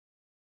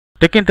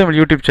Tech இன் Tamil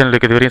YouTube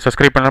சேனலுக்கு இதுவரையும்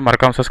subscribe பண்ணலாம்,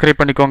 மறக்காம சப்ஸ்கிரைப்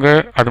பண்ணிக்கோங்க.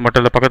 அது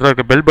மட்டும் இல்லை, பக்கத்தில்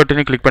இருக்க பெல்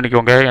பட்டனையும் கிளிக்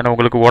பண்ணிக்கோங்க. ஏன்னா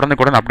உங்களுக்கு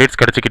உடனுக்குடன் அப்டேட்ஸ்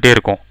கிடச்சிக்கிட்டே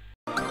இருக்கும்.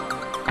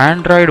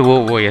 ஆண்ட்ராய்டு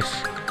ஓஎஸ்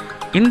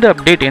இந்த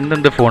அப்டேட்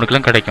எந்தெந்த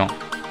ஃபோனுக்கெல்லாம் கிடைக்கும்?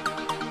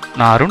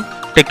 நான் அருண்,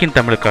 டெக் இன்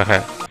தமிழுக்காக.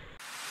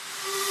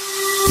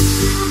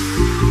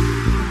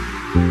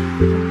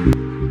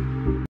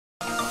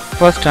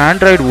 ஃபர்ஸ்ட்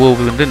ஆண்ட்ராய்டு ஓ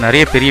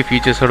நிறைய பெரிய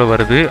ஃபீச்சர்ஸோடு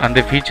வருது.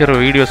 அந்த ஃபீச்சர்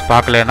வீடியோஸ்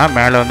பார்க்கலன்னா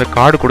மேலே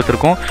கார்டு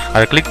கொடுத்துருக்கோம்,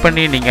 அதை கிளிக்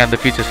பண்ணி நீங்கள் அந்த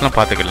ஃபீச்சர்ஸ்லாம்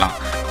பார்த்துக்கலாம்.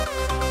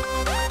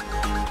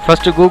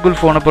 ஃபஸ்ட்டு கூகுள்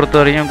ஃபோனை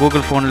பொறுத்தவரையும்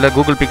கூகுள் ஃபோனில்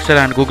Google pixel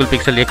and Google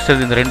pixel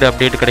XL இந்த ரெண்டு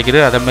அப்டேட் கிடைக்குது.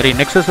 அதே மாதிரி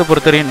நெக்ஸஸை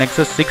பொறுத்தவரையும்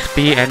nexus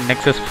 6P and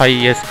nexus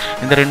 5S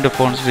இந்த ரெண்டு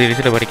ஃபோன்ஸ்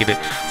சீரிஸில் கிடைக்குது.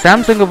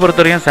 சாம்சங்கை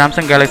பொறுத்தவரையும்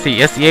Samsung Galaxy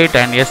S8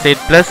 and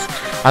S8 Plus,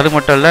 அது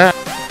மட்டும் இல்லை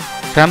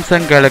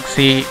சாம்சங்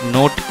கேலக்ஸி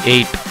நோட்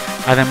 8,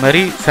 அதே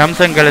மாதிரி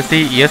சாம்சங் கேலக்ஸி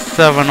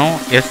S7ம்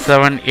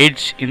S7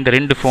 Edge இந்த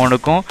ரெண்டு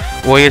ஃபோனுக்கும்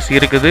ஓஎஸ்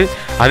இருக்குது.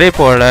 அதே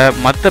போல்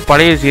மற்ற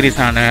பழைய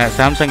சீரீஸான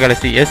Samsung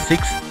Galaxy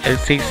S6,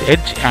 S6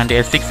 Edge and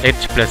S6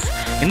 Edge Plus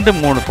இந்த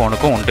 3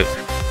 ஃபோனுக்கும் உண்டு.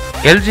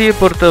 எல்ஜியை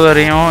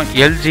பொறுத்தவரையும்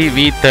LG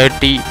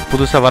V30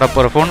 புதுசாக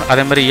வரப்போகிற ஃபோன்,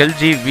 அதே மாதிரி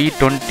LG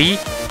V20,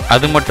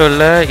 அது மட்டும்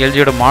இல்லை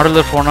எல்ஜியோட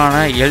மாடுலர்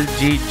ஃபோனான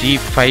LG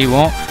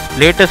G5ம்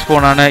லேட்டஸ்ட்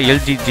ஃபோனான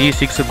LG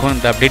G6க்கும்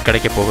இந்த அப்டேட்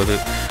கிடைக்க போகுது.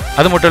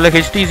 அது மட்டும் இல்லை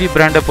HTC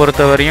பிராண்டை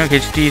பொறுத்தவரையும்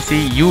HTC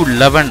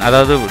U11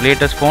 அதாவது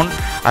லேட்டஸ்ட் ஃபோன்,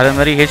 அதே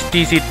மாதிரி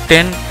HTC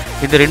 10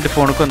 இந்த ரெண்டு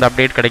ஃபோனுக்கும் இந்த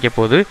அப்டேட் கிடைக்க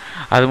போகுது.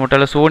 அது மட்டும்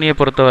இல்லை சோனியை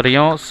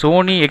பொறுத்தவரையும்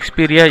Sony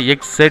Xperia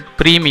XZ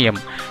premium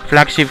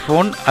flagship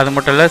phone, அது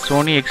மட்டும் இல்லை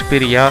சோனி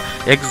எக்ஸ்பீரியா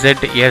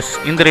XZS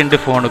இந்த ரெண்டு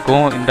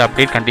ஃபோனுக்கும் இந்த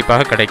அப்டேட்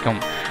கண்டிப்பாக கிடைக்கும்.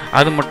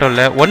 அது மட்டும்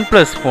இல்லை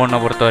OnePlus ஃபோனை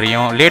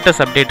பொறுத்தவரையும்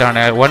லேட்டஸ்ட்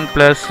அப்டேட்டான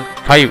OnePlus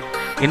 5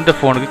 இந்த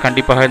ஃபோனுக்கு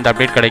கண்டிப்பாக இந்த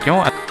அப்டேட்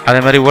கிடைக்கும். அதே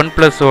மாதிரி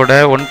OnePlusோட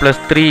OnePlus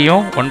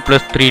 3யும்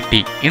OnePlus 3T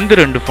இந்த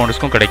ரெண்டு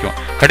ஃபோன்ஸுக்கும் கிடைக்கும்.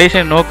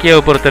 கடைசியாக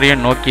நோக்கியாவை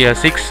பொறுத்தவரையும் Nokia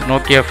 6,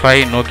 Nokia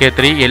 5, Nokia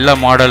 3 எல்லா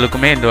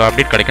மாடலுக்குமே இந்த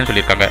அப்டேட் கிடைக்கும்னு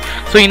சொல்லியிருக்காங்க.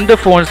 ஸோ இந்த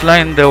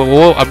ஃபோன்ஸ்லாம் இந்த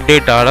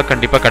அப்டேட்டால்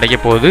கண்டிப்பாக கிடைக்க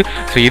போகுது.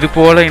 ஸோ இது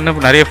போல் இன்னும்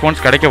நிறைய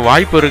ஃபோன்ஸ் கிடைக்க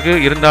வாய்ப்பு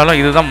இருக்குது. இருந்தாலும்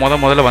இதுதான்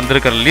முதல்ல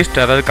வந்திருக்கிற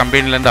லிஸ்ட், அதாவது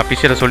கம்பெனிலேருந்து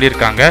அஃபிஷியலாக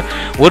சொல்லியிருக்காங்க.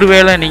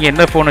 ஒருவேளை நீங்கள்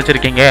என்ன ஃபோன்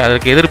வச்சுருக்கீங்க,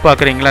 அதுக்கு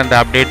எதிர்பார்க்குறீங்களா அந்த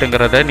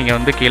அப்டேட்டுங்கிறத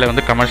நீங்கள் கீழே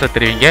கமெண்ட்ஸில்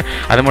தெரிவிங்க.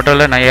 அது மட்டும்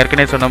இல்லை நான்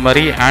ஏற்கனவே சொன்ன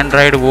மாதிரி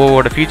ஆண்ட்ராய்டு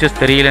ஓவோட ஃபீச்சர்ஸ்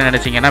தெரியலன்னு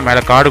நினச்சிங்கன்னா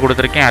மேலே கார்டு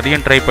கொடுத்துருக்கேன்,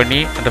 அதையும் ட்ரை பண்ணி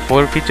அந்த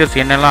ஃபீச்சர்ஸ்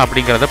என்னெல்லாம்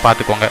அப்படிங்கிறத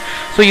பார்த்துக்கோங்க.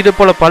 ஸோ இது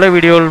போல் பல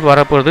வீடியோவில்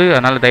வரப்போகுது.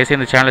 அதனால் தயவுசெய்து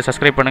இந்த சேனலை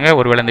சப்ஸ்கிரைப் பண்ணுங்கள்.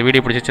 ஒருவேளை இந்த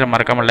வீடியோ பிடிச்சிச்சுன்னா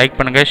மறக்காமல் லைக்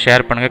பண்ணுங்கள்,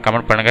 ஷேர் பண்ணுங்கள்,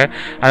 கமெண்ட் பண்ணுங்கள்.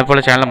 அது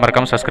போல் சேனலை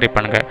மறக்காமல் சப்ஸ்கிரைப்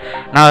பண்ணுங்கள்.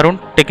 நான்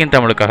அருண், டெக் இன்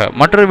தமிழுக்காக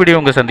மற்றொரு வீடியோ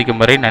உங்களை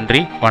சந்திக்கும் வரை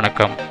நன்றி,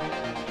 வணக்கம்.